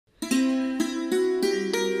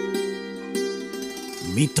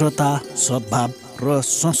मित्रता, सद्भाव र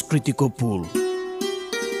संस्कृतिको पुल।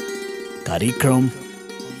 कार्यक्रम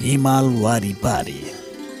हिमाल वारी पारी।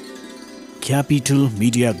 क्यापिटल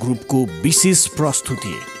मिडिया ग्रुपको विशेष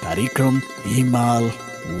प्रस्तुति कार्यक्रम हिमाल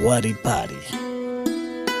वारी पारी।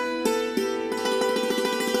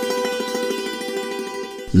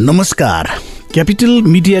 नमस्कार, क्यापिटल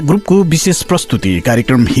मिडिया ग्रुपको विशेष प्रस्तुति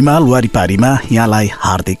कार्यक्रम हिमाल वारी पारीमा यहाँलाई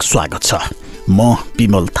हार्दिक स्वागत छ। म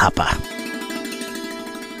विमल थापा।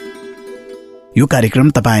 यो कार्यक्रम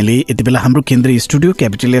तपाईले यति बेला हाम्रो केन्द्रीय स्टुडियो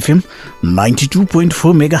क्यापिटल एफएम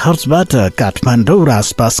 92.4 मेगाहर्जबाट काठमाडौँ र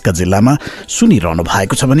आसपासका जिल्लामा सुनिरहनु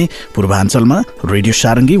भएको छ भने पूर्वाञ्चलमा रेडियो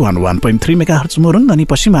सारङ्गी 101.3 मेगाहर्ज मोरङ अनि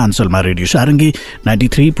पश्चिमाञ्चलमा रेडियो सारङ्गी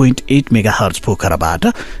 93.8 मेगाहर्ज पोखराबाट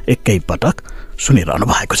एकैपटक सुनिरहनु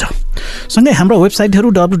भएको छ। सँगै हाम्रो वेबसाइटहरू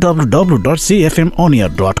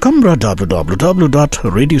www.cfmoneer.com र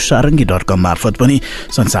www.radiosarangi.com मार्फत पनि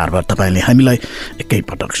संसारभर तपाईले हामीलाई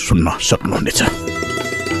एकैपटक सुन्न सक्नुहुनेछ।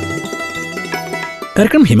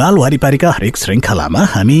 कार्यक्रम हिमाल वारीपारीका हरेक श्रृङ्खलामा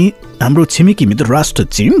हामी हाम्रो छिमेकी मित्र राष्ट्र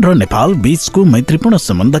चीन र नेपाल बीचको मैत्रीपूर्ण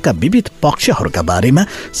सम्बन्धका विविध पक्षहरूका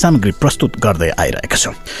बारेमा सामग्री प्रस्तुत गर्दै आइरहेका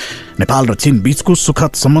छौँ। नेपाल र चीन बीचको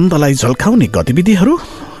सुखद सम्बन्धलाई झल्काउने गतिविधिहरू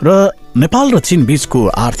र नेपाल र चीन बीचको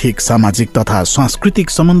आर्थिक, सामाजिक तथा सांस्कृतिक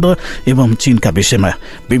सम्बन्ध एवं चीनका विषयमा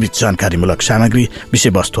विविध जानकारीमूलक सामग्री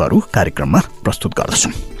विषयवस्तुहरू कार्यक्रममा प्रस्तुत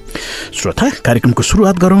गर्दछौँ। श्रोता, कार्यक्रमको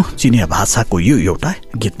सुरुवात गरौँ चिनिया भाषाको यो एउटा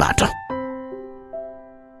गीतबाट।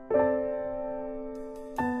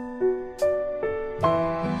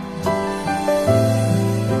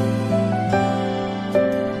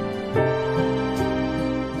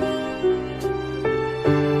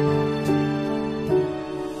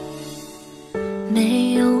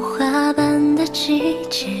季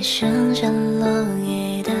节剩下落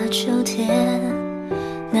叶的秋天，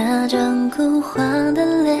那张枯黄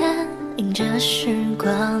的脸迎着时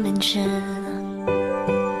光变迁，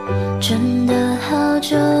真的好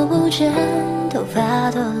久不见，头发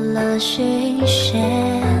多了些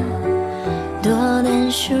线，多年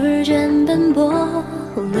时间奔波，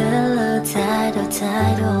忽略了太多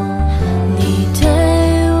太多。你对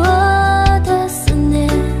我的思念，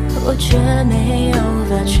我却没有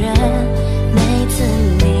发觉。每次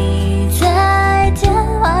你在电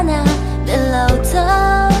话那边唠叨，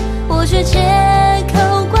我却借口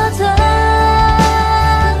挂断。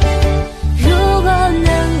如果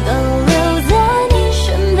能够留在你身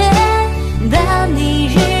边，伴你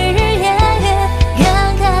日日夜夜，看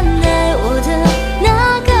看爱我的那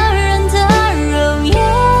个人的容颜。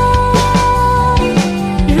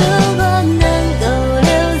如果能够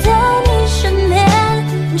留在你身边，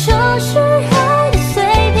就是爱的随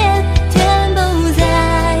便。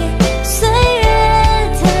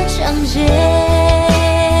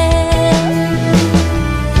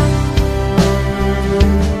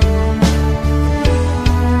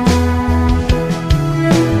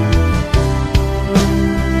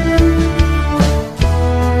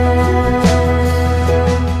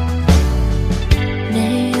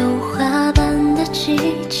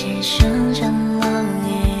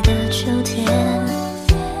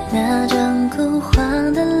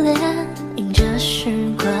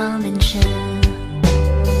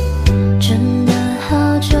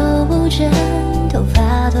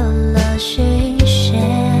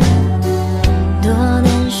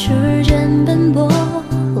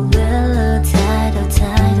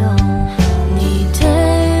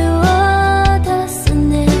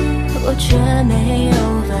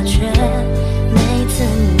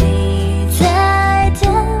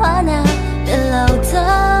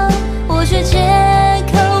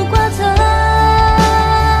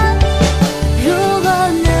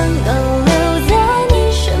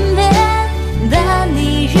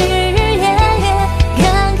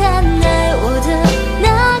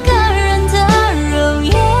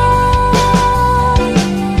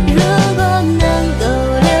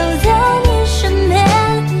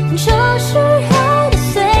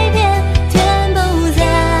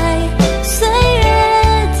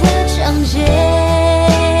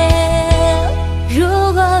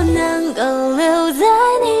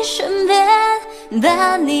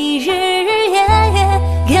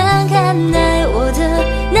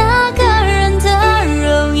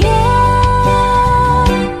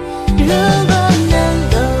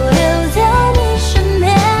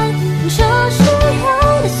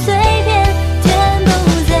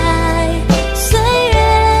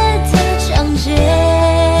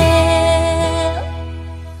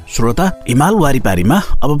श्रोता, हिमाल वारीपारीमा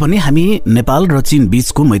अब पनि हामी नेपाल र चीन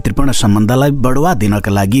बीचको मैत्रीपूर्ण सम्बन्धलाई बढावा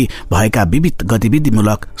दिनका लागि भएका विविध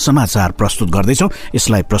गतिविधिमूलक समाचार प्रस्तुत गर्दैछौं।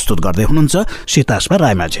 यसलाई प्रस्तुत गर्दै हुनुहुन्छ सीतास्पा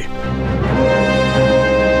रायमाझी।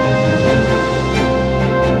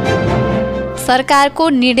 सरकारको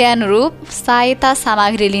निर्णयानुरूप सहायता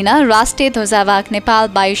सामग्री लिन राष्ट्रिय ध्वजावाहक नेपाल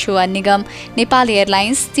वायु सेवा निगम नेपाल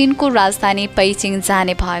एयरलाइन्स चीनको राजधानी पेइचिङ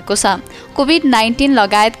जाने भएको छ। कोभिड-19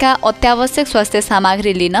 लगायतका अत्यावश्यक स्वास्थ्य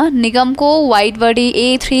सामग्री लिन निगमको वाइड बडी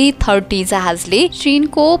A330 जहाजले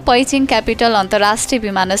चीनको पेइचिङ क्यापिटल अन्तर्राष्ट्रिय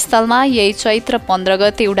विमानस्थलमा यही चैत्र 15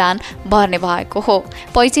 गते उडान भर्ने भएको हो।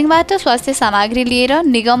 पेइचिङबाट स्वास्थ्य सामग्री लिएर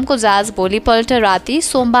निगमको जहाज भोलिपल्ट राति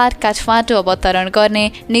सोमबार काठमाडौँ अवतरण गर्ने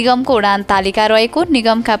निगमको उडान तालिका रहेको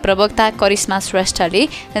निगमका प्रवक्ता करिश्मा श्रेष्ठले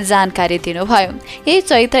जानकारी दिनुभयो। यही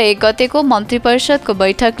चैत्र 1 गतेको मन्त्री परिषदको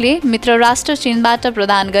बैठकले मित्र राष्ट्र चीनबाट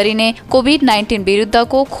प्रदान गरिने कोभिड-19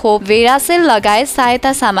 विरुद्धको खोप भेरासेल लगायत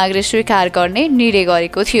सहायता सामग्री स्वीकार गर्ने निर्णय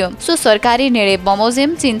गरेको थियो। सो सरकारी निर्णय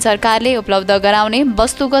बमोजिम चीन सरकारले उपलब्ध गराउने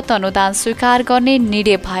वस्तुगत अनुदान स्वीकार गर्ने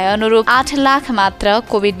निर्णय भए अनुरूप 8 लाख मात्र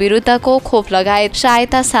कोभिड विरुद्धको खोप लगायत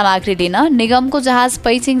सहायता सामग्री लिन निगमको जहाज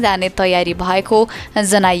पेइचिङ जाने तयारी भएको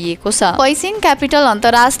जनाइएको छ। पेइचिङ क्यापिटल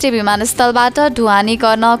अन्तर्राष्ट्रिय विमानस्थलबाट ढुवानी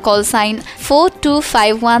गर्न कल साइन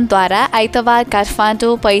 4251 द्वारा आइतबार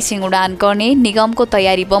काठमाडौँ पेइचिङ उडान गर्ने निगमको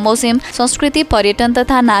तयारी बमोजिम संस्कृति पर्यटन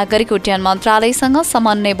तथा नागरिक उड्डयन मन्त्रालयसँग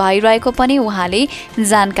समन्वय भइरहेको पनि उहाँले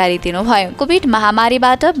जानकारी दिनुभयो। कोभिड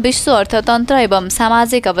महामारीबाट विश्व अर्थतन्त्र एवं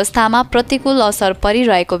सामाजिक अवस्थामा प्रतिकूल असर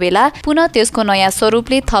परिरहेको बेला पुनः त्यसको नयाँ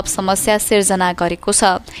स्वरूपले थप समस्या सिर्जना गरेको छ।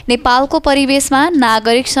 नेपालको परिवेशमा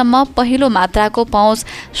नागरिकसम्म पहिलो मात्राको पहुँच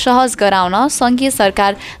सहज गराउन संघीय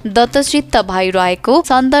सरकार दत्तचित्त भइरहेको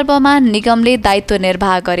सन्दर्भमा निगमले दायित्व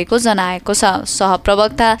निर्वाह गरेको जनाएको छ।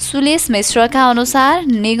 सहप्रवक्ता सुलेश मिश्रका अनुसार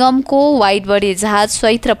निगमको वाइड बडी जहाज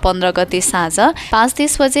चैत्र 15 गते साँझ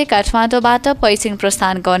 5:30 बजे काठमाडौँबाट पेइचिङ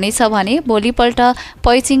प्रस्थान गर्नेछ भने भोलिपल्ट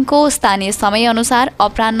पेइचिङको स्थानीय समय अनुसार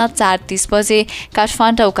अपराह्न 4:30 बजे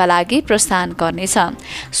काठमाडौँका लागि प्रस्थान गर्नेछ।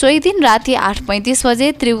 सोही दिन राति 8:35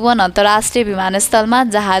 बजे त्रिभुवन अन्तर्राष्ट्रिय विमानस्थलमा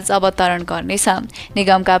जहाज अवतरण गर्नेछ।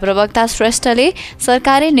 निगमका प्रवक्ता श्रेष्ठले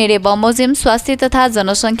सरकारी निर्णय बमोजिम स्वास्थ्य तथा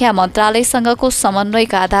जनसङ्ख्या मन्त्रालयसँगको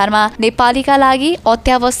समन्वयका आधारमा नेपालीका लागि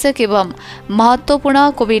अत्यावश्यक एवं महत्त्वपूर्ण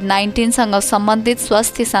कोभिड-19 सँग सम्बन्धित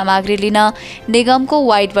स्वास्थ्य सामग्री लिन निगमको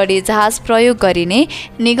वाइड बडी जहाज प्रयोग गरिने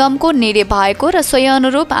निगमको निर्णय भएको र सोही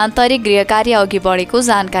अनुरूप आन्तरिक गृहकार्य अघि बढेको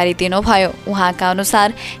जानकारी दिनुभयो। उहाँका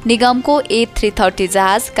अनुसार निगमको A330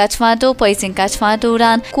 जहाज काठमाडौँ पेइचिङ काठमाडौँ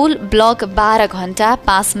उडान कुल ब्लक 12 घण्टा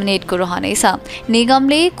 5 मिनेटको रहनेछ।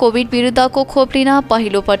 निगमले कोभिड विरुद्धको खोप लिन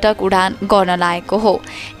पहिलो पटक उडान गर्न लागेको हो।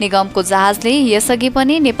 निगमको जहाजले यसअघि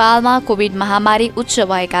पनि नेपालमा कोभिड महामारी उच्च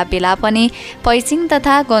भएका बेला पनि पेइचिङ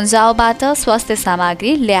तथा गन्जाउबाट स्वास्थ्य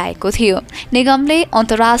सामग्री ल्याएको थियो। निगमले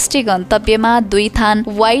अन्तर्राष्ट्रिय गन्तव्यमा 2 थान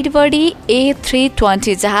वाइड बडी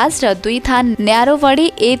A320 जहाज र 2 थान न्यारो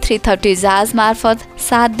बडी A330 जहाज मार्फत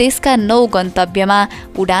 7 देशका 9 गन्तव्यमा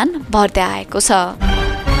उडान भर्दै आएको छ।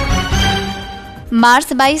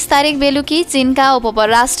 मार्च 22 तारिक बेलुकी चीनका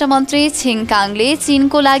उपपरराष्ट्र मन्त्री छिङकाङले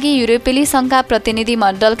चीनको लागि युरोपेली संघका प्रतिनिधि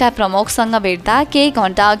मण्डलका प्रमुखसँग भेट्दा केही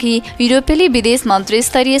घण्टा अघि युरोपेली विदेश मन्त्री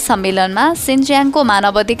स्तरीय सम्मेलनमा सिन्ज्याङको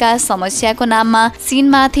मानवाधिकार समस्याको नाममा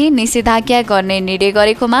चीनमाथि निषेधाज्ञा गर्ने निर्णय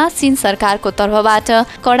गरेकोमा चीन सरकारको तर्फबाट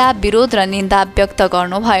कडा विरोध र निन्दा व्यक्त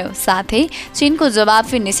गर्नुभयो। साथै चीनको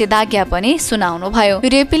जवाफी निषेधाज्ञा पनि सुनाउनुभयो।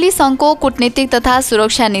 युरोपेली संघको कूटनीतिक तथा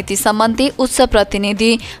सुरक्षा नीति सम्बन्धी उच्च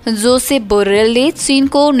प्रतिनिधि जोसेफ बोरेलले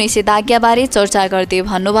चीनको निषेधाज्ञाबारे चर्चा गर्दै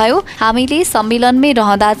भन्नुभयो, हामीले सम्मेलनमै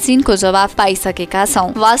रहँदा चीनको जवाफ पाइसकेका छौं।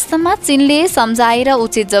 वास्तवमा चीनले सम्झाएर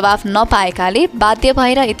उचित जवाफ नपाएकाले बाध्य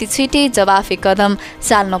भएर यति छिटै जवाफी कदम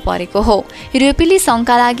चाल्नु परेको हो। युरोपेली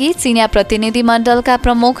संघका लागि चीनिया प्रतिनिधि मण्डलका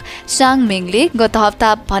प्रमुख चाङ मिङले गत हप्ता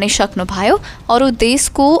भनिसक्नुभयो, अरू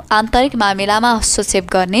देशको आन्तरिक मामिलामा हस्तक्षेप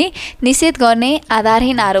गर्ने, निषेध गर्ने,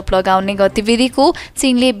 आधारहीन आरोप लगाउने गतिविधिको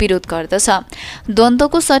चीनले विरोध गर्दछ।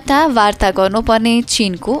 द्वन्द्वको सट्टा वार्ता गर्नु पर्ने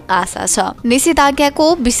चीनको आशा छ। निषेधाज्ञाको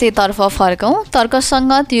विषयतर्फ फर्कौं।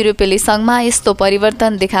 तर्कसङ्गत युरोपेली संघमा यस्तो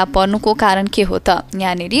परिवर्तन देखा पर्नुको कारण के हो त?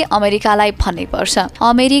 यहाँनिर अमेरिकालाई भन्नै पर्छ।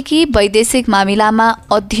 अमेरिकी वैदेशिक मामिलामा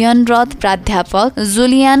अध्ययनरत प्राध्यापक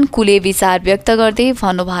जुलियन कुले विचार व्यक्त गर्दै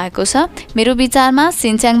भन्नुभएको छ, मेरो विचारमा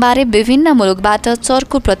सिन्च्याङबारे विभिन्न मुलुकबाट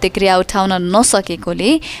चर्को प्रतिक्रिया उठाउन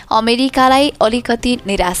नसकेकोले अमेरिकालाई अलिकति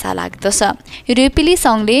निराशा लाग्दछ। युरोपेली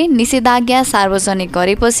संघले निषेधाज्ञा सार्वजनिक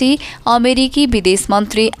गरेपछि अमेरिकी विदेश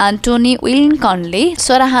मन्त्री एन्टोनी विलिङ्कनले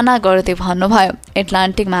सराहना गर्दै भन्नुभयो,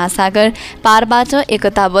 एटलान्टिक महासागर पारबाट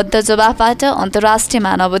एकताबद्ध जवाफबाट अन्तर्राष्ट्रिय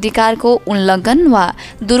मानवाधिकारको उल्लङ्घन वा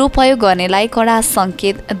दुरुपयोग गर्नेलाई कडा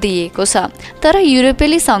संकेत दिएको छ। तर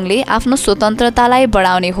युरोपेली संघले आफ्नो स्वतन्त्रतालाई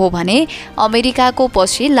बढाउने हो भने अमेरिकाको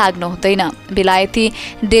पछि लाग्नु हुँदैन। बेलायती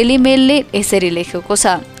डेली मेलले यसरी लेखेको छ,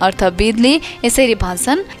 अर्थविदले यसरी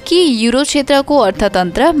भन्छन् कि युरो क्षेत्रको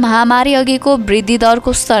अर्थतन्त्र महामारी अघिको वृद्धि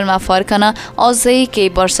दरको स्तरमा फर्कन अझै केही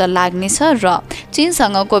वर्ष लाग्नेछ र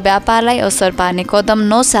चीनसँगको व्यापारलाई असर पार्ने कदम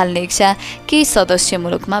नचाल्ने इच्छा केही सदस्य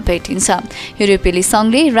मुलुकमा भेटिन्छ। युरोपेली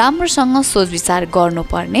संघले राम्रोसँग सोचविचार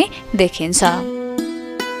गर्नुपर्ने देखिन्छ।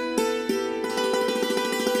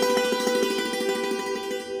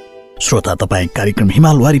 श्रोता, तपाईँ कार्यक्रम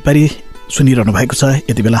हिमाल वारिपारी सुनिरहनु भएको छ।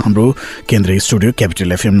 यति बेला हाम्रो केन्द्रीय स्टुडियो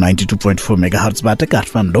क्यापिटल एफएम 92.4 मेगाहर्जबाट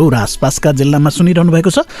काठमाडौँ र आसपासका जिल्लामा सुनिरहनु भएको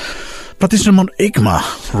छ। प्रदेश नम्बर 1 मा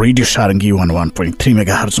रेडियो सारङ्गी 101.3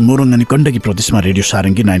 मेगाहर्ज, मोरङ अनि गण्डकी प्रदेशमा रेडियो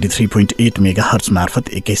सारङ्गी 93.8 मेगाहर्ज मार्फत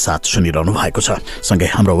एकैसाथ सुनिरहनु भएको छ। सँगै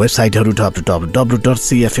हाम्रो वेबसाइटहरू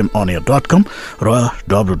www.cfmonair.com र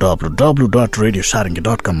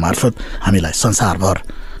www.radiosarangi.com मार्फत हामीलाई संसारभर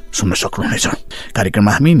सुन्न सक्नुहुनेछ।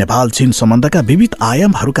 कार्यक्रममा हामी नेपाल चीन सम्बन्धका विविध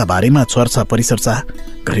आयामहरूका बारेमा चर्चा परिचर्चा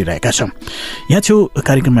गरिरहेका छौँ। यहाँ छेउ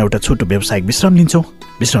कार्यक्रममा एउटा छोटो व्यावसायिक विश्राम लिन्छौँ।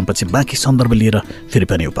 विश्रामपछि बाँकी सन्दर्भ लिएर फेरि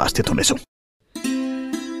पनि उपस्थित हुनेछौँ।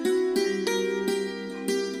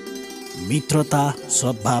 मित्रता,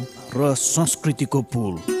 सद्भाव र संस्कृतिको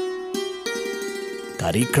पुल,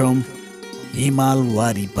 कार्यक्रम हिमाल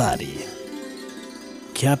वारी पारी,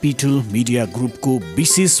 क्यापिटल मिडिया ग्रुपको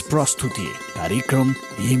विशेष प्रस्तुति कार्यक्रम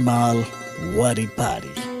हिमाल वारी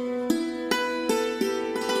पारी।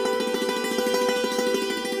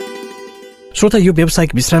 श्रोता, यो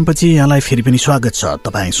व्यावसायिक विश्रामपछि यहाँलाई फेरि पनि स्वागत छ।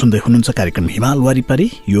 तपाईँ सुन्दै हुनुहुन्छ कार्यक्रम हिमाल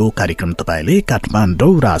वारिपारी। यो कार्यक्रम तपाईँले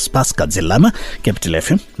काठमाडौँ र आसपासका जिल्लामा क्यापिटल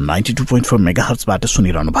एफएम 92.4 मेगाहर्जबाट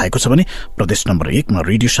सुनिरहनु भएको छ भने प्रदेश नम्बर 1 मा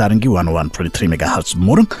रेडियो सारङ्गी 101.3 मेगाहर्ज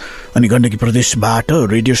मोरङ अनि गण्डकी प्रदेशबाट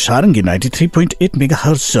रेडियो सारङ्गी 93.8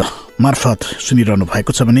 मेगाहर्ज मार्फत सुनिरहनु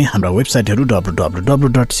भएको छ भने हाम्रा वेबसाइटहरू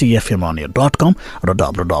www.cfmonair.com र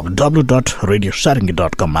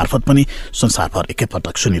www.radiosarangi.com मार्फत पनि संसारभर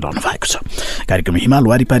एकैपटक सुनिरहनु भएको छ। कार्यक्रम हिमाल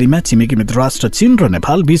वारिपारीमा छिमेकी मित्र राष्ट्र चीन र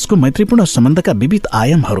नेपाल बीचको मैत्रीपूर्ण सम्बन्धका विविध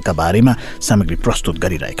आयामहरूका बारेमा सामग्री प्रस्तुत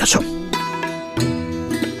गरिरहेका छौँ।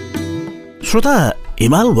 श्रोता,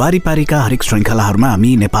 हिमाल वारिपारीका हरेक श्रृङ्खलाहरूमा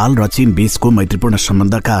हामी नेपाल र चीन बीचको मैत्रीपूर्ण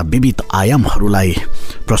सम्बन्धका विविध आयामहरूलाई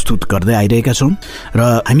प्रस्तुत गर्दै आइरहेका छौँ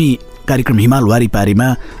र हामी कार्यक्रम हिमाल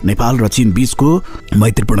वारिपारीमा नेपाल र चीन बीचको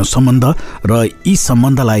मैत्रीपूर्ण सम्बन्ध र यी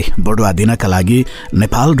सम्बन्धलाई बढुवा दिनका लागि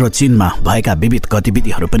नेपाल र चीनमा भएका विविध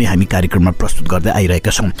गतिविधिहरू पनि हामी कार्यक्रममा प्रस्तुत गर्दै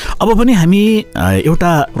आइरहेका छौँ। अब पनि हामी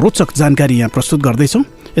एउटा रोचक जानकारी यहाँ प्रस्तुत गर्दैछौँ।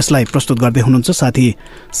 यसलाई प्रस्तुत गर्दै हुनुहुन्छ साथी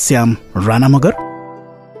श्याम राणा मगर।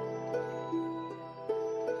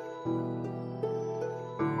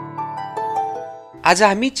 आज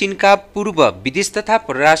हामी चीनका पूर्व विदेश तथा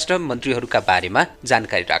परराष्ट्र मन्त्रीहरूका बारेमा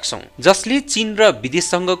जानकारी राख्छौं, जसले चीन र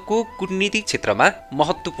विदेशसँगको कूटनीतिक क्षेत्रमा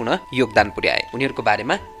महत्त्वपूर्ण योगदान पुर्याए। उनीहरूको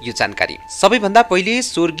बारेमा यो जानकारी। सबैभन्दा पहिले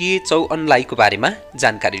स्वर्गीय चौ अनलाईको बारेमा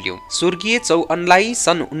जानकारी लियौं। स्वर्गीय चौ अनलाई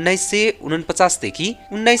सन् 1949 देखि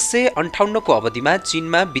 1958 को अवधिमा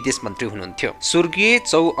चीनमा विदेश मन्त्री हुनुहुन्थ्यो। स्वर्गीय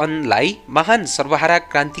चौ अनलाई महान सर्वहारा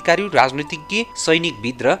क्रान्तिकारी राजनीतिज्ञ,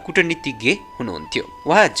 सैनिकविद र कूटनीतिज्ञ हुनुहुन्थ्यो।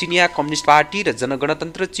 उहाँ चिनिया कम्युनिस्ट पार्टी र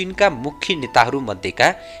जनगणतन्त्र चीनका मुख्य नेताहरू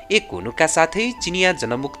मध्येका एक हुनुका साथै चिनिया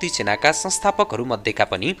जनमुक्ति सेनाका संस्थापकहरू मध्येका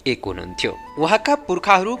पनि एक हुनुहुन्थ्यो। उहाँका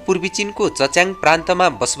पुर्खाहरू पूर्वी चीनको चच्याङ प्रान्तमा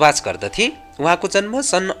बसोबास गर्दथे। उहाँको जन्म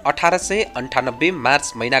सन् 1898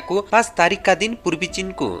 मार्च महिनाको 5 तारिकका दिन पूर्वी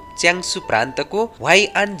चीनको च्याङसु प्रान्तको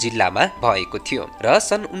ह्वाइआन जिल्लामा भएको थियो र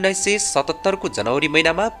सन् 1977 को जनवरी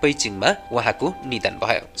महिनामा पेइचिङमा उहाँको निधन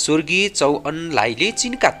भयो। स्वर्गीय चौ अनलाईले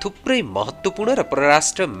चीनका थुप्रै महत्त्वपूर्ण र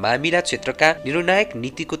परराष्ट्र मामिला क्षेत्रका निर्णायक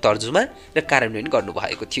नीतिको तर्जुमा र कार्यान्वयन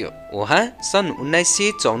गर्नुभएको थियो। उहाँ सन्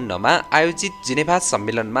 1954 मा आयोजित जेनेभा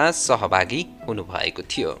सम्मेलनमा सहभागी हुनुभएको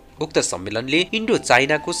थियो। उक्त सम्मेलनले इन्डो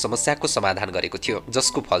चाइनाको समस्याको समाधान गरेको थियो,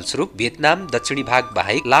 जसको फलस्वरूप भियतनाम, दक्षिणी भाग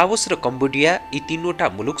बाहेक लाओस र कम्बोडिया यी तीनवटा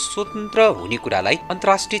मुलुक स्वतन्त्र हुने कुरालाई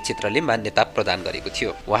अन्तर्राष्ट्रिय क्षेत्रले मान्यता प्रदान गरेको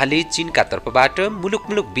थियो। उहाँले चीनका तर्फबाट मुलुक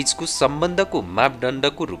बीचको सम्बन्धको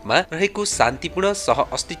मापदण्डको रूपमा रहेको शान्तिपूर्ण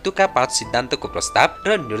सह अस्तित्वका 5 सिद्धान्तको प्रस्ताव र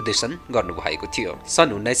निर्देशन गर्नुभएको थियो।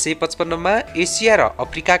 सन् 1955 मा एसिया र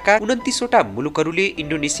अफ्रिकाका 29 वटा मुलुकहरूले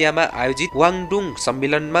इन्डोनेसियामा आयोजित वाङडुङ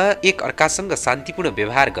सम्मेलनमा एक अर्कासँग शान्तिपूर्ण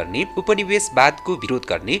व्यवहार गर्ने, उपनिवेशवादको विरोध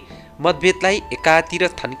गर्ने, मतभेदलाई एकातिर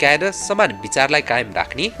थन्क्याएर समान विचारलाई कायम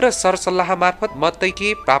राख्ने र सरसल्लाह मार्फत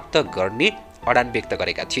मतैक्य प्राप्त गर्ने अडान व्यक्त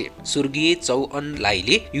गरेका थिए। स्वर्गीय चौ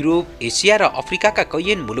अनलाईले युरोप, एसिया र अफ्रिकाका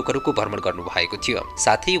कैयन मुलुकहरूको भ्रमण गर्नुभएको थियो।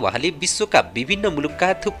 साथै उहाँले विश्वका विभिन्न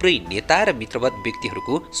मुलुकका थुप्रै नेता र मित्रवत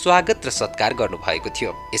व्यक्तिहरूको स्वागत र सत्कार गर्नुभएको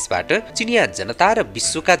थियो। यसबाट चिनिया जनता र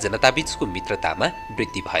विश्वका जनताबीचको मित्रतामा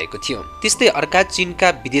वृद्धि भएको थियो। त्यस्तै अर्का चीनका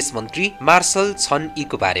विदेश मन्त्री मार्शल छन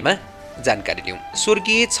यीको बारेमा जानकारी लिउँ।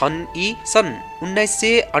 स्वर्गीय छन् यी सन्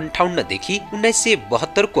 1958 देखि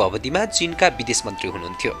 1972 को अवधिमा चीनका विदेश मन्त्री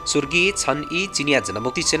हुनुहुन्थ्यो। स्वर्गीय छन् यी चिनिया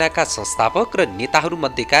जनमुक्ति सेनाका संस्थापक र नेताहरू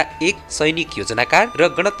मध्येका एक सैनिक योजनाकार र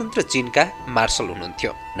गणतन्त्र चीनका मार्शल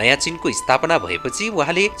हुनुहुन्थ्यो। नयाँ चीनको स्थापना भएपछि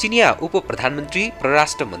उहाँले चिनिया उप प्रधानमन्त्री,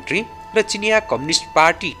 परराष्ट्र मन्त्री र चिनिया कम्युनिस्ट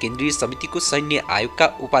पार्टी केन्द्रीय समितिको सैन्य आयोगका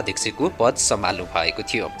उपाध्यक्षको पद सम्हाल्नु भएको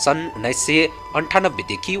थियो। सन् 1998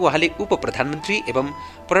 देखि उहाँले उप प्रधानमन्त्री एवं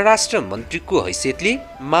परराष्ट्र मन्त्रीको हैसियतले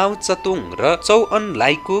माओ त्से-तुङ र चौ अन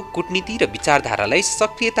लाईको कूटनीति र विचारधारालाई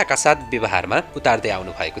सक्रियताका साथ व्यवहारमा उतार्दै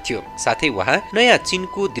आउनु भएको थियो। साथै उहाँ नयाँ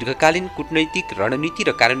चीनको दीर्घकालीन कूटनैतिक रणनीति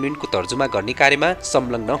र कार्यान्वयनको तर्जुमा गर्ने कार्यमा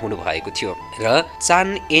संलग्न हुनु भएको थियो र चान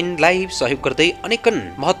एनलाई सहयोग गर्दै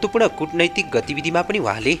अनेकन महत्त्वपूर्ण कूटनैतिक गतिविधिमा पनि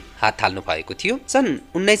उहाँले हात हाल्नु भएको थियो। सन्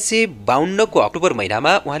 1952 को अक्टोबर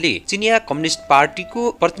महिनामा उहाँले चिनिया कम्युनिस्ट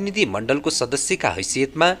पार्टीको प्रतिनिधि मण्डलको सदस्यका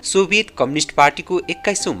हैसियतमा सोभियत कम्युनिस्ट पार्टीको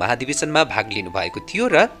 21औं महाधिवेशनमा भाग लिनु भएको थियो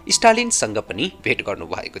र स्टालिनसँग पनि भेट गर्नु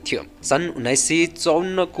भएको थियो। सन्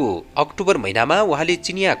 1954 को अक्टोबर महिनामा उहाँले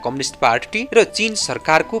चिनिया कम्युनिस्ट पार्टी र चीन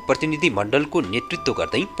सरकारको प्रतिनिधि मण्डलको नेतृत्व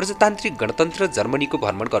गर्दै प्रजातान्त्रिक गणतन्त्र जर्मनीको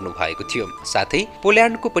भ्रमण गर्नु भएको थियो। साथै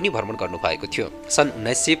पोल्यान्डको पनि भ्रमण गर्नु भएको थियो। सन्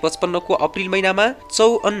 1955 को अप्रिल महिनामा चौ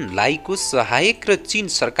अन लाईको सहायक र चीन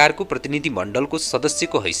सरकारको प्रतिनिधि मण्डलको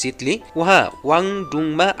सदस्यको हैसियतले उहाँ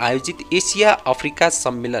वाङडुङमा आयोजित एसिया अफ्रिका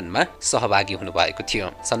सम्मेलनमा सहभागी हुनु भएको थियो।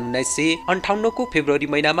 सन् 1958 को फेब्रुअरी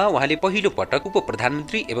महिनामा उहाँले पहिलो पटक उप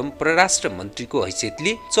प्रधानमन्त्री एवं परराष्ट्र मन्त्रीको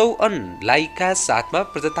हैसियतले चौ अन लाईका साथमा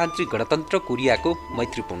प्रजातान्त्रिक गणतन्त्र कोरियाको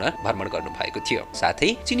मैत्रीपूर्ण भ्रमण गर्नु भएको थियो।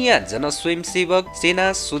 साथै चिनिया जनस्वयंसेवक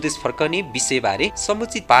सेना स्वदेश फर्कने विषयबारे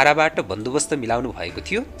समुचित पाराबाट बन्दोबस्त मिलाउनु भएको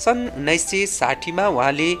थियो। सन् 1960 मा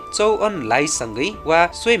उहाँले चौ अन लाईसँगै वा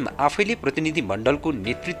स्वयं आफैले प्रतिनिधि मण्डलको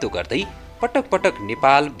नेतृत्व गर्दै पटक पटक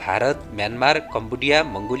नेपाल, भारत, म्यानमार, कम्बोडिया,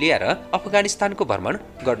 मङ्गोलिया र अफगानिस्तानको भ्रमण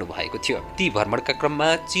गर्नुभएको थियो। ती भ्रमणका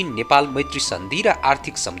क्रममा चीन नेपाल मैत्री सन्धि र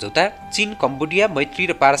आर्थिक सम्झौता, चीन कम्बोडिया मैत्री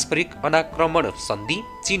र पारस्परिक अनाक्रमण सन्धि,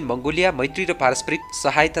 चीन मङ्गोलिया मैत्री र पारस्परिक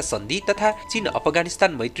सहायता सन्धि तथा चीन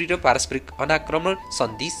अफगानिस्तान मैत्री र पारस्परिक अनाक्रमण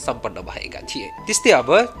सन्धि सम्पन्न भएका थिए। त्यस्तै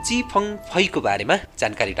अब ची फङ फईको बारेमा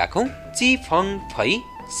जानकारी राखौं। ची फङ फई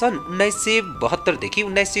सन् 1972 देखि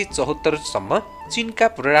 1974 सम्म चीनका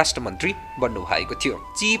परराष्ट्र मन्त्री बन्नु भएको थियो।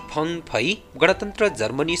 ची फङ फई गणतन्त्र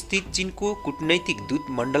जर्मनी स्थित चीनको कूटनैतिक दूत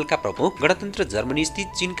मण्डलका प्रमुख, गणतन्त्र जर्मनी स्थित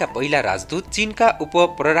चीनका पहिला राजदूत, चीनका उप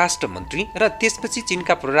परराष्ट्र मन्त्री र त्यसपछि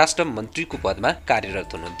चीनका परराष्ट्र मन्त्रीको पदमा कार्यरत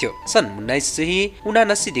हुनुहुन्थ्यो। सन्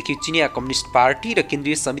 1979 देखि चिनिया कम्युनिस्ट पार्टी र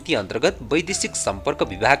केन्द्रीय समिति अन्तर्गत वैदेशिक सम्पर्क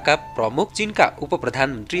विभागका प्रमुख, चीनका उप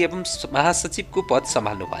प्रधानमन्त्री एवं महासचिवको पद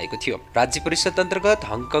सम्हाल्नु भएको थियो। राज्य परिषद अन्तर्गत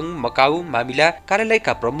हङकङ मकाउ मामिला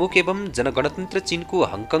कार्यालयका प्रमुख एवं जनगणतन्त्र चीनको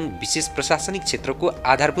हङकङ विशेष प्रशासनिक क्षेत्रको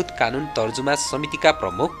आधारभूत कानून तर्जुमा समितिका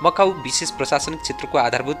प्रमुख, मकाउ विशेष प्रशासनिक क्षेत्रको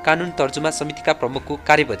आधारभूत कानून तर्जुमा समितिका प्रमुखको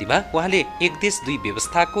कार्यवधिमा उहाँले एक देश दुई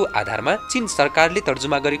व्यवस्थाको आधारमा चीन सरकारले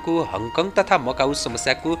तर्जुमा गरेको हङकङ तथा मकाउ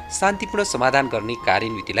समस्याको शान्तिपूर्ण समाधान गर्ने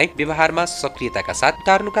कार्यनीतिलाई व्यवहारमा सक्रियताका साथ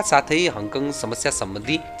उतार्नुका साथै हङकङ समस्या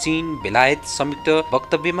सम्बन्धी चीन बेलायत संयुक्त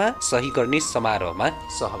वक्तव्यमा सही गर्ने समारोहमा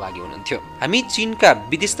सहभागी हुनुहुन्थ्यो। हामी चीनका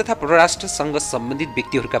विदेश तथा परराष्ट्रसँग सम्बन्धित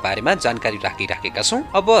व्यक्तिहरूका बारेमा जानकारी राखेका छौं।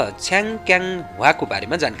 अब छ्याङ क्याङ हुवाको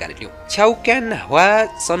बारेमा जानकारी लियौं। छ्याउ क्याङ हुवा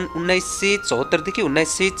सन् 1974 देखि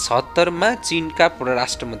 1976 मा चीनका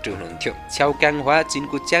परराष्ट्र मन्त्री हुनुहुन्थ्यो। छ्याउ क्याङ हुवा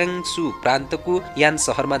चीनको च्याङसु प्रान्तको यान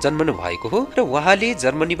शहरमा जन्मनु भएको हो र उहाँले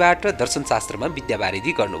जर्मनीबाट दर्शनशास्त्रमा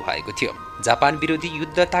विद्यावारिधि गर्नु भएको थियो। जापान विरोधी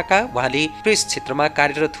युद्धताका उहाँले प्रेस क्षेत्रमा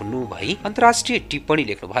कार्यरत हुनु भई अन्तर्राष्ट्रिय टिप्पणी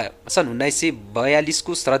लेख्नुभयो। सन् 1942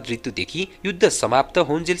 को शरद ऋतुदेखि युद्ध समाप्त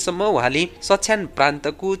होन्जेलसम्म उहाँले सच्यान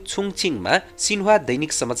प्रान्तको छुङछिङमा सिन्हुवा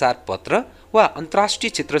दैनिक समाचार पत्र वा अन्तर्राष्ट्रिय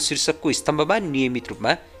क्षेत्र शीर्षकको स्तम्भमा नियमित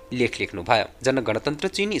रूपमा लेख लेख्नुभयो। जनगणतन्त्र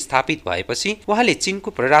चीन स्थापित भएपछि उहाँले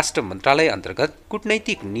चीनको परराष्ट्र मन्त्रालय अन्तर्गत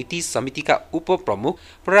कूटनैतिक नीति समितिका उप प्रमुख,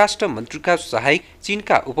 परराष्ट्र मन्त्रीका सहायक,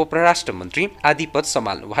 चीनका उप परराष्ट्र मन्त्री आदि पद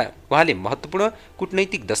सम्हाल्नुभयो। उहाँले महत्त्वपूर्ण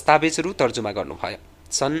कूटनैतिक दस्तावेजहरू तर्जुमा गर्नुभयो।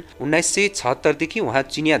 सन् 1976 देखि उहाँ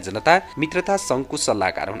चिनिया जनता मित्रता सङ्घको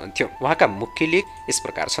सल्लाहकार हुनुहुन्थ्यो। उहाँका मुख्य लेख यस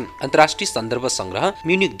प्रकार छन्: अन्तर्राष्ट्रिय सन्दर्भ संग्रह,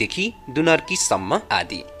 म्युनिकदेखि दुनर्कीसम्म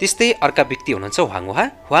आदि। त्यस्तै अर्का व्यक्ति हुनुहुन्छ वाङ हुवा।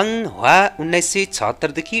 वाङ हुवा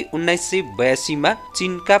 1976 देखि 1982 मा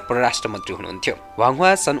चीनका परराष्ट्र मन्त्री हुनुहुन्थ्यो। वाङ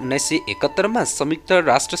हुवा सन् 1971 मा संयुक्त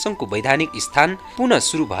राष्ट्रसङ्घको वैधानिक स्थान पुनः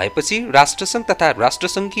सुरु भएपछि राष्ट्रसङ्घ तथा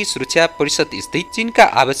राष्ट्रसङ्घीय सुरक्षा परिषद स्थित चीनका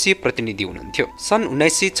आवासीय प्रतिनिधि हुनुहुन्थ्यो। सन्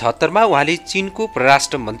 1976 मा उहाँले चीनको परराष्ट्र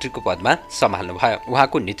परराष्ट्र मन्त्रीको पदमा सम्हाल्नुभयो।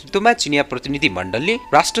 उहाँको नेतृत्वमा चिनिया प्रतिनिधि मण्डलले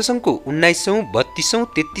राष्ट्रसङ्घको 19औं, 32औं,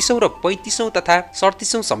 33औं र 35औं तथा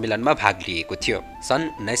 37औं सम्मेलनमा भाग लिएको थियो। सन्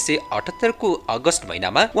 1978 को अगस्त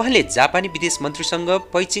महिनामा उहाँले जापानी विदेश मन्त्रीसँग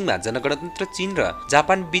पैचिङमा जनगणतन्त्र चीन र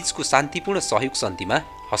जापान बीचको शान्तिपूर्ण सहयोग सन्धिमा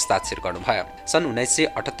हस्ताक्षर गर्नुभयो। सन्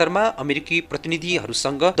 1978 मा अमेरिकी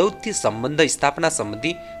प्रतिनिधिहरूसँग दौत्य सम्बन्ध स्थापना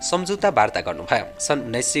सम्बन्धी सम्झौता वार्ता गर्नुभयो। सन्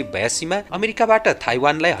 1982 मा अमेरिकाबाट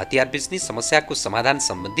ताइवानलाई हतियार बेच्ने समस्याको समाधान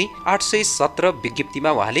सम्बन्धी 817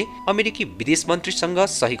 विज्ञप्तिमा उहाँले अमेरिकी विदेश मन्त्रीसँग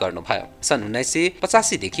सही गर्नुभयो। सन्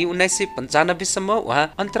 1985 देखि 1995 सम्म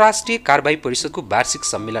उहाँ अन्तर्राष्ट्रिय कारबाही परिषदको वार्षिक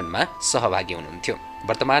सम्मेलनमा सहभागी हुनुहुन्थ्यो।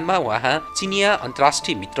 वर्तमानमा उहाँ चिनिया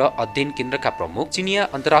अन्तर्राष्ट्रिय मित्र अध्ययन केन्द्रका प्रमुख, चिनिया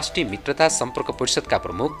अन्तर्राष्ट्रिय मित्रता सम्पर्क परिषदका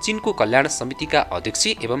प्रमुख, चीनको कल्याण समितिका अध्यक्ष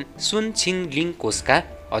एवं सुन छिङ लिङ कोषका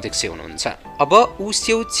अध्यक्ष हुनुहुन्छ। अब ऊ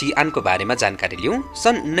स्यौ छिआनको बारेमा जानकारी लिउँ।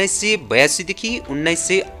 सन् 1982 देखि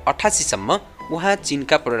 1988 सम्म उहाँ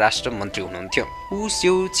चीनका परराष्ट्र मन्त्री हुनुहुन्थ्यो। ऊ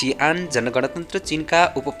स्यौ छिआन जनगणतन्त्र चीनका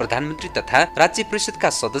उप प्रधानमन्त्री तथा राज्य परिषदका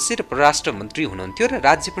सदस्य र परराष्ट्र मन्त्री हुनुहुन्थ्यो र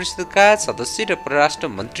राज्य परिषदका सदस्य र परराष्ट्र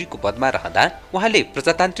मन्त्रीको पदमा रहँदा उहाँले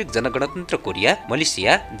प्रजातान्त्रिक जनगणतन्त्र Korea,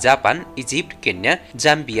 Malaysia, Japan, Egypt, Kenya,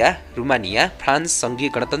 Zambia, Romania, France, संघीय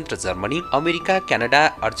गणतन्त्र Germany, America, Canada,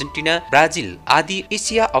 Argentina, Brazil आदि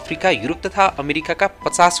एसिया, अफ्रिका, युरोप तथा अमेरिकाका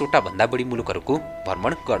 50 वटा भन्दा बढी मुलुकहरूको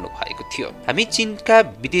भ्रमण गर्नुभएको थियो। हामी चीनका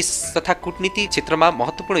विदेश तथा कूटनीति क्षेत्रमा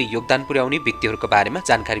महत्त्वपूर्ण योगदान पुर्याउने व्यक्तिहरूको बारेमा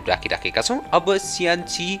जानकारी राखिराखेका छौँ। अब सियान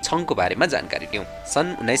ची छङको बारेमा जानकारी लिउँ।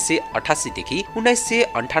 सन् 1988 देखि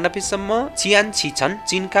 1998 सम्म चियान ची छन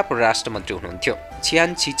चीनका परराष्ट्र मन्त्री हुनुहुन्थ्यो।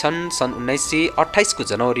 चियान ची छन सन् 1928 को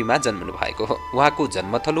जनवरीमा जन्मनु भएको हो। उहाँको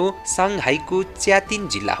जन्मथलो साङ्घाईको च्यातिन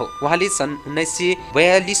जिल्ला हो। उहाँले सन्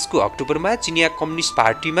 1942 को अक्टोबरमा चिनिया कम्युनिस्ट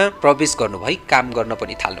पार्टीमा प्रवेश गर्नुभई काम गर्न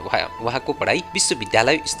पनि थाल्नुभयो। उहाँको पढाइ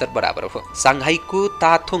विश्वविद्यालय स्तर बराबर हो। साङ्घाईको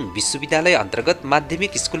ताथोङ विश्वविद्यालय अन्तर्गत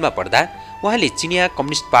माध्यमिक स्कुलमा पढ्दा उहाँले चिनिया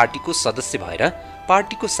कम्युनिस्ट पार्टीको सदस्य भएर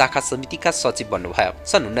पार्टीको शाखा समितिका सचिव बन्नुभयो।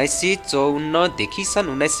 सन् 1954 देखि सन्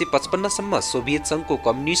 1955 सम्म सोभियत संघको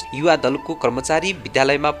कम्युनिस्ट युवा दलको कर्मचारी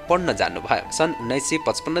विद्यालयमा पढ्न जानुभयो। सन्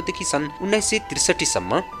 1955 देखि सन् 1963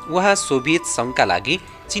 सम्म उहाँ सोभियत संघका लागि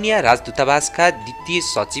चिनिया राजदूतावासका द्वितीय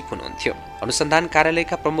सचिव हुनुहुन्थ्यो। अनुसन्धान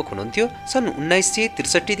कार्यालयका प्रमुख हुनुहुन्थ्यो। सन्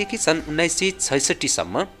 1963 देखि सन् 1966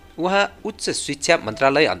 सम्म उहाँ उच्च शिक्षा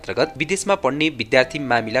मन्त्रालय अन्तर्गत विदेशमा पढ्ने विद्यार्थी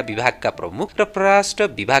मामिला विभागका प्रमुख र परराष्ट्र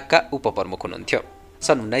विभागका उपप्रमुख हुनुहुन्थ्यो।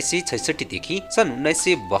 सन् 1966 देखि सन्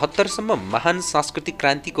 1972 सम्म महान सांस्कृतिक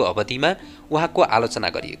क्रान्तिको अवधिमा उहाँको आलोचना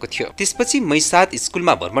गरिएको थियो। त्यसपछि मैसात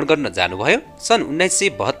स्कुलमा भ्रमण गर्न जानुभयो। सन्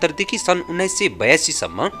 1972 देखि सन् 1982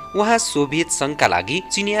 सम्म उहाँ सोभियत संघका लागि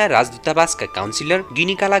चिनिया राजदूतावासका काउन्सिलर,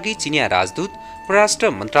 गिनीका लागि चिनिया राजदूत, परराष्ट्र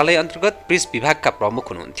मन्त्रालय अन्तर्गत प्रेस विभागका प्रमुख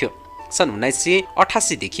हुनुहुन्थ्यो। सन्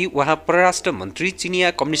 1988 देखि उहाँ परराष्ट्र मन्त्री, चिनिया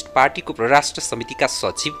कम्युनिस्ट पार्टीको परराष्ट्र समितिका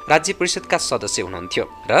सचिव, राज्य परिषदका सदस्य हुनुहुन्थ्यो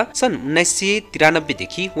र सन् 1993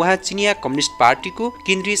 देखि उहाँ चिनिया कम्युनिस्ट पार्टीको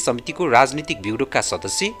केन्द्रीय समितिको राजनीतिक ब्युरोका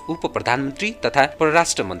सदस्य, उप प्रधानमन्त्री तथा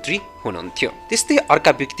परराष्ट्र मन्त्री हुनुहुन्थ्यो। त्यस्तै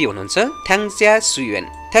अर्का व्यक्ति हुनुहुन्छ थ्याङ्च्या सुयेन।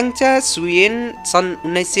 थ्याङ्च्या सुयेन सन्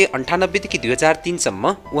 1998 देखि 2003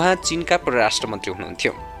 सम्म उहाँ चीनका परराष्ट्र मन्त्री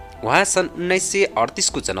हुनुहुन्थ्यो। उहाँ सन् 1938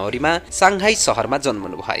 को जनवरीमा साङ्घाई सहरमा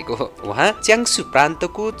जन्मनु भएको हो। उहाँ च्याङ्सु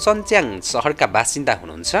प्रान्तको चनच्याङ सहरका बासिन्दा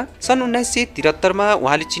हुनुहुन्छ। सन् 1973 मा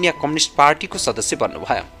उहाँले चिनिया कम्युनिस्ट पार्टीको सदस्य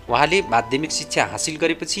बन्नुभयो। उहाँले माध्यमिक शिक्षा हासिल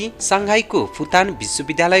गरेपछि साङ्घाईको फुतान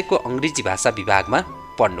विश्वविद्यालयको अङ्ग्रेजी भाषा विभागमा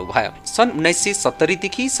पढ्नुभयो। सन् 1970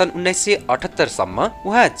 देखि सन् 1978 सम्म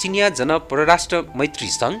उहाँ चिनिया जन परराष्ट्र मैत्री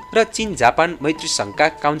संघ र चीन जापान मैत्री संघका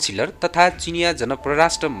काउन्सिलर तथा चिनिया जन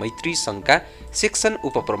परराष्ट्र मैत्री संघका सेक्सन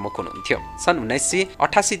उपप्रमुख हुनुहुन्थ्यो। सन्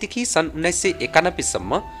 1988 देखि सन् 1991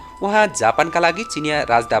 सम्म उहाँ जापानका लागि चिनिया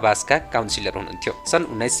राजदूतावासका काउन्सिलर हुनुहुन्थ्यो। सन्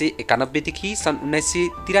 1991 देखि सन्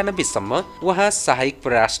 1993 सम्म उहाँ सहायक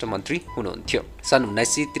परराष्ट्र मन्त्री हुनुहुन्थ्यो। सन्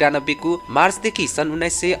 1993 को मार्चदेखि सन्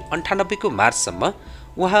 1998 को मार्चसम्म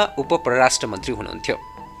उहाँ उप परराष्ट्र मन्त्री हुनुहुन्थ्यो।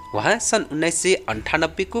 उहाँ सन्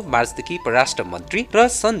 1998 को मार्चदेखि परराष्ट्र मन्त्री र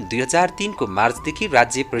सन् 2003 को मार्चदेखि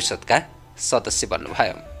राज्य परिषदका सदस्य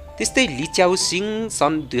बन्नुभयो। त्यस्तै ली च्याओसिङ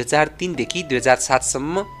सन् 2003 देखि 2007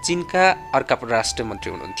 सम्म चीनका अर्का परराष्ट्र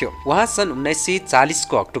मन्त्री हुनुहुन्थ्यो। उहाँ सन् 1940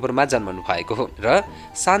 को अक्टोबरमा जन्मनु भएको हो र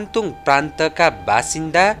सान्तोङ प्रान्तका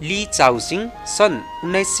बासिन्दा ली च्याओसिङ सन्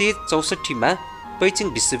 1964 मा पैचिङ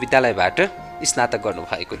विश्वविद्यालयबाट स्नातक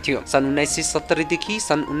गर्नुभएको थियो। सन् 1970 देखि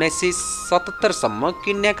सन् 1977 सम्म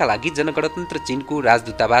केन्याका लागि जनगणतन्त्र चीनको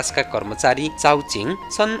राजदूतावासका कर्मचारी चाउचिङ,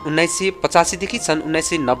 सन् 1985 देखि सन्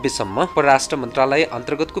 1990 सम्म परराष्ट्र मन्त्रालय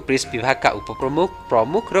अन्तर्गतको प्रेस विभागका उपप्रमुख,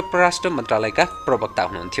 प्रमुख र परराष्ट्र मन्त्रालयका प्रवक्ता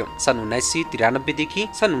हुनुहुन्थ्यो। सन् 1993 देखि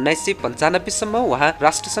सन् 1995 सम्म उहाँ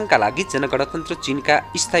राष्ट्रसङ्घका लागि जनगणतन्त्र चीनका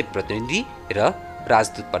स्थायी प्रतिनिधि र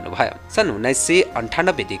राजदूत बन्नुभयो। सन्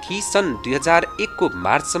 1998 देखि सन् 2001 को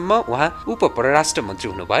मार्चसम्म उहाँ उप परराष्ट्र मन्त्री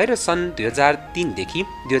हुनुभयो र सन् 2003 देखि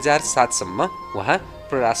 2007 सम्म उहाँ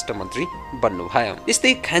परराष्ट्र मन्त्री बन्नुभयो।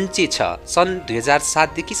 यस्तै खान्चे छ सन् 2007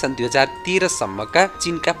 देखि सन् 2013 सम्मका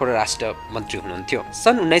चीनका परराष्ट्र मन्त्री हुनुहुन्थ्यो।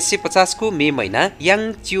 सन् 1950 को मे महिना याङ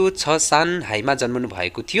चियो छ सान हाईमा जन्मनु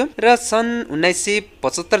भएको थियो र सन्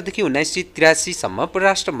 1975 देखि 1983 सम्म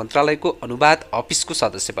परराष्ट्र मन्त्रालयको अनुवाद अफिसको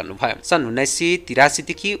सदस्य बन्नुभयो। सन् 1983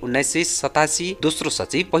 देखि 1987 दोस्रो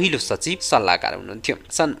सचिव, पहिलो सचिव, सल्लाहकार हुनुहुन्थ्यो।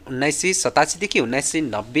 सन् 1987 देखि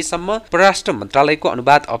 1990 सम्म परराष्ट्र मन्त्रालयको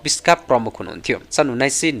अनुवाद अफिसका प्रमुख हुनुहुन्थ्यो। सन्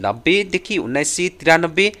 1990 देखि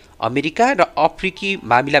 1993 अमेरिका र अफ्रिकी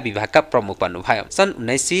मामिला विभागका प्रमुख बन्नुभयो। सन्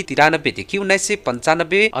 1993 देखि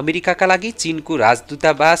 1995 अमेरिकाका लागि चीनको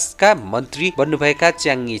राजदूतावासका मन्त्री बन्नुभएका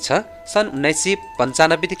च्याङ्गी छ सन्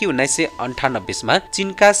 1995 देखि 1998 मा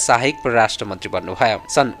चीनका सहायक परराष्ट्र मन्त्री बन्नुभयो।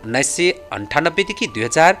 सन् 1998 देखि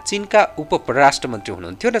 2000 चीनका उप परराष्ट्र मन्त्री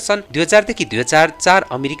हुनुहुन्थ्यो र सन् 2000 देखि 2004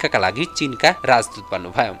 अमेरिकाका लागि चीनका राजदूत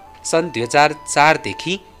बन्नुभयो। सन् 2004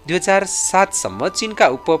 देखि 2007 सम्म चीनका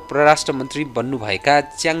उप परराष्ट्र मन्त्री बन्नुभएका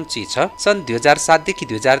च्याङची छ सन् 2007 देखि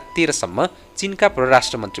 2013 सम्म चीनका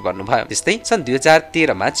परराष्ट्र मन्त्री बन्नुभयो। त्यस्तै सन्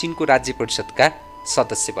 2013 मा चीनको राज्य परिषदका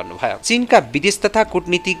सदस्य बन्नुभयो। चीनका विदेश तथा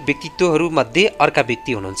कूटनीतिक व्यक्तित्वहरू मध्ये अर्का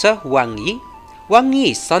व्यक्ति हुनुहुन्छ वाङ यी। वाङ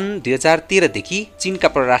यी सन् 2013 देखि चीनका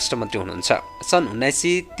परराष्ट्र मन्त्री हुनुहुन्छ। सन्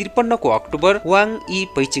 1953 को अक्टोबर वाङ यी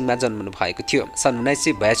पैचिङमा जन्मनु भएको थियो। सन्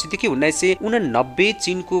 1982 देखि 1989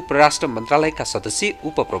 चीनको परराष्ट्र मन्त्रालयका सदस्य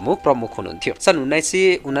प्रमुख हुनुहुन्थ्यो। सन्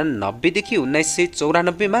 1989 देखि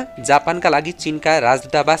 1994 मा जापानका लागि चीनका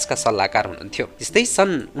राजदूतावासका सल्लाहकार हुनुहुन्थ्यो। त्यस्तै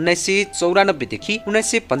सन् 1994 देखि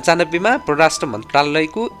 1995 मा परराष्ट्र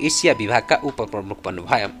मन्त्रालयको एसिया विभागका उपप्रमुख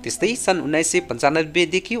बन्नुभयो। त्यस्तै सन् 1995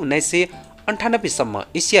 देखि 1998 सम्म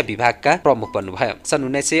एसिया विभागका प्रमुख बन्नुभयो। सन्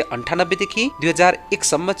 1998 देखि 2001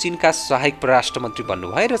 सम्म चीनका सहायक परराष्ट्र मन्त्री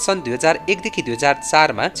बन्नुभयो र सन् 2001 देखि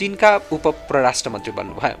 2004 मा चीनका उप परराष्ट्र मन्त्री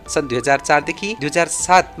बन्नुभयो। सन् 2004 देखि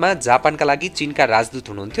 2007 मा जापानका लागि चीनका राजदूत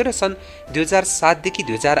हुनुहुन्थ्यो र सन् 2007 देखि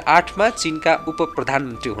 2008 मा चीनका उप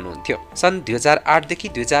प्रधानमन्त्री हुनुहुन्थ्यो। सन् 2008 देखि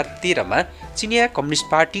 2013 मा चिनिया कम्युनिस्ट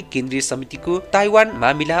पार्टी केन्द्रीय समितिको ताइवान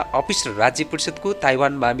मामिला अफिस र राज्य परिषदको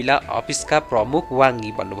ताइवान मामिला अफिसका प्रमुख वाङ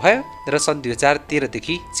यी बन्नुभयो र सन् 2013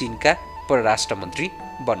 देखि चीनका परराष्ट्र मन्त्री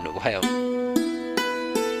बन्नुभयो।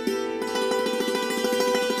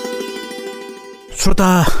 श्रोता,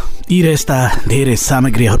 यी र यस्ता धेरै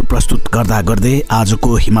सामग्रीहरू प्रस्तुत गर्दा गर्दै आजको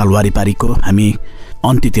हिमाल वारिपारीको हामी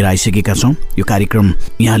अन्त्यतिर आइसकेका छौँ। यो कार्यक्रम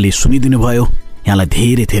यहाँले सुनिदिनु भयो, यहाँलाई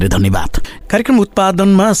धेरै धेरै धन्यवाद। कार्यक्रम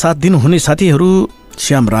उत्पादनमा साथ दिनुहुने साथीहरू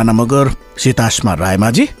श्याम राणा मगर, सीतास्मा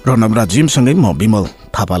रायमाझी र नम्रा जिमसँगै म विमल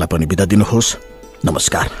थापालाई पनि बिदा दिनुहोस्।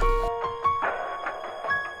 नमस्कार।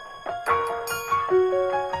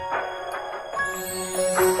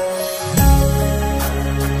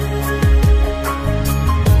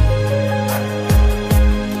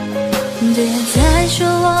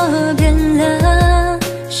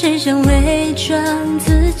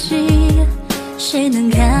谁能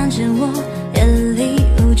看见我眼里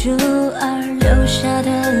无助而流下的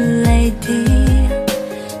泪滴？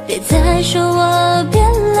别再说我变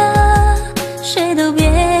了，谁都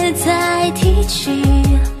别再提起，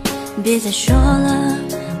别再说了，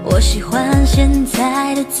我喜欢现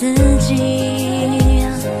在的自己。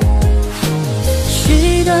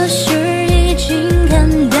许多事已经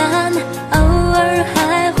看淡，偶尔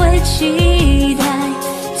还会期待，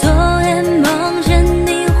昨夜梦见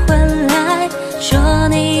你回来，说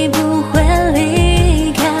你不会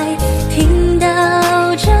离开。听到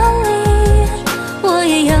这里我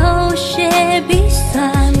也有些鼻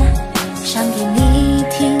酸，想给你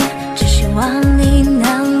听，只希望你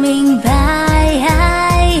能明白。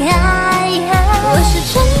我是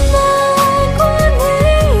真的爱过你，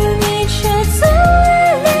你却从来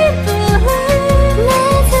理不理。每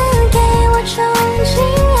次给我憧憬，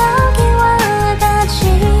要给我打气。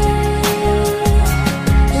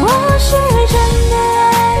我是真的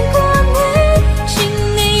爱过你，请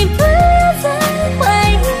你不要再怀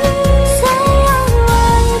疑。虽然我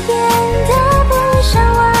也变得不像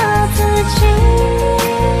我自己。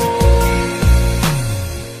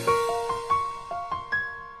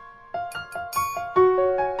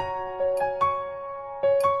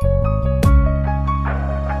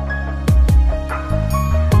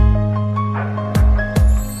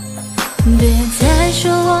别再说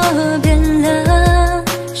我变了，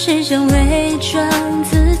谁想伪装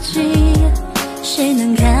自己？谁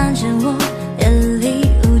能看见我眼里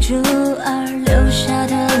无助而流下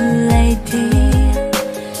的泪滴？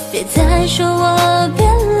别再说我变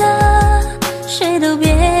了，谁都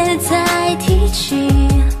别再提起，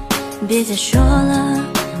别再说了，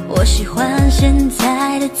我喜欢现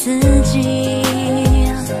在的自己。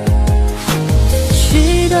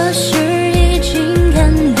许多事已经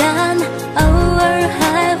看淡，偶尔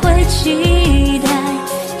还会期待。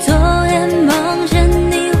昨夜梦见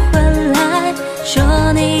你回来，说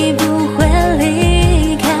你不会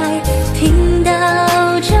离开。听到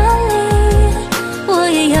这里，我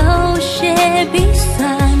也有些鼻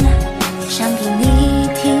酸，想给你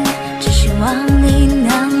听，只希望你能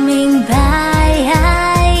明白。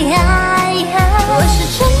我是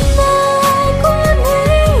真的爱过你，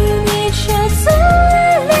你却总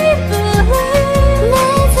爱理不理。每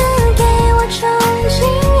次给我憧憬，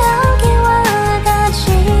要给我打气。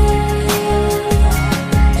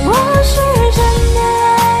我是真的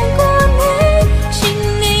爱过你，请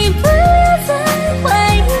你不要再怀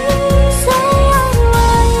疑。虽然我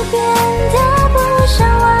也变得不像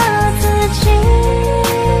我自己，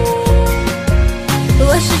我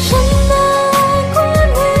是真的爱过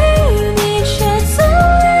你，你却总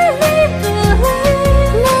爱理不理。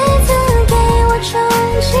每次给我憧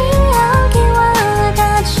憬，要给我打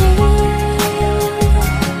气。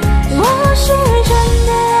我是真的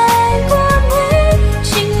爱过你，请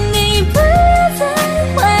你不要再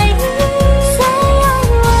怀疑。虽然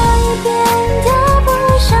我也变得不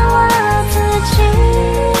像我自己。